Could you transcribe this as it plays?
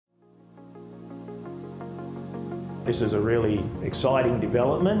This is a really exciting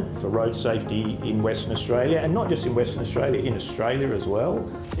development for road safety in Western Australia, and not just in Western Australia, in Australia as well.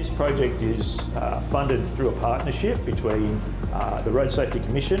 This project is funded through a partnership between the Road Safety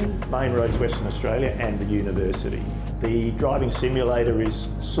Commission, Main Roads Western Australia and the university. The driving simulator is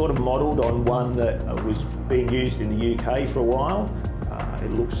sort of modelled on one that was being used in the UK for a while.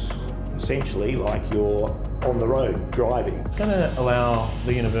 It looks essentially like you're on the road driving. It's going to allow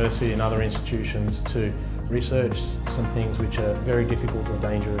the university and other institutions to research some things which are very difficult or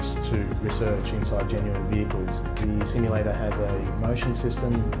dangerous to research inside genuine vehicles. The simulator has a motion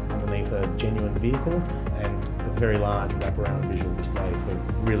system underneath a genuine vehicle and a very large wraparound visual display for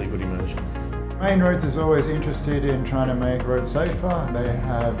really good immersion. Main Roads is always interested in trying to make roads safer. They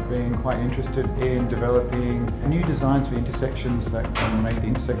have been quite interested in developing new designs for intersections that can make the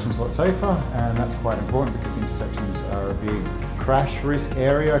intersections a lot safer, and that's quite important because intersections are a big crash risk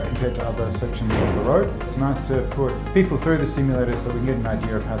area compared to other sections of the road. It's nice to put people through the simulator so we can get an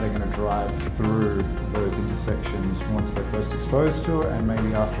idea of how they're going to drive through those intersections once they're first exposed to it, and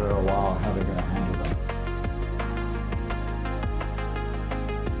maybe after a while how they're going to handle it.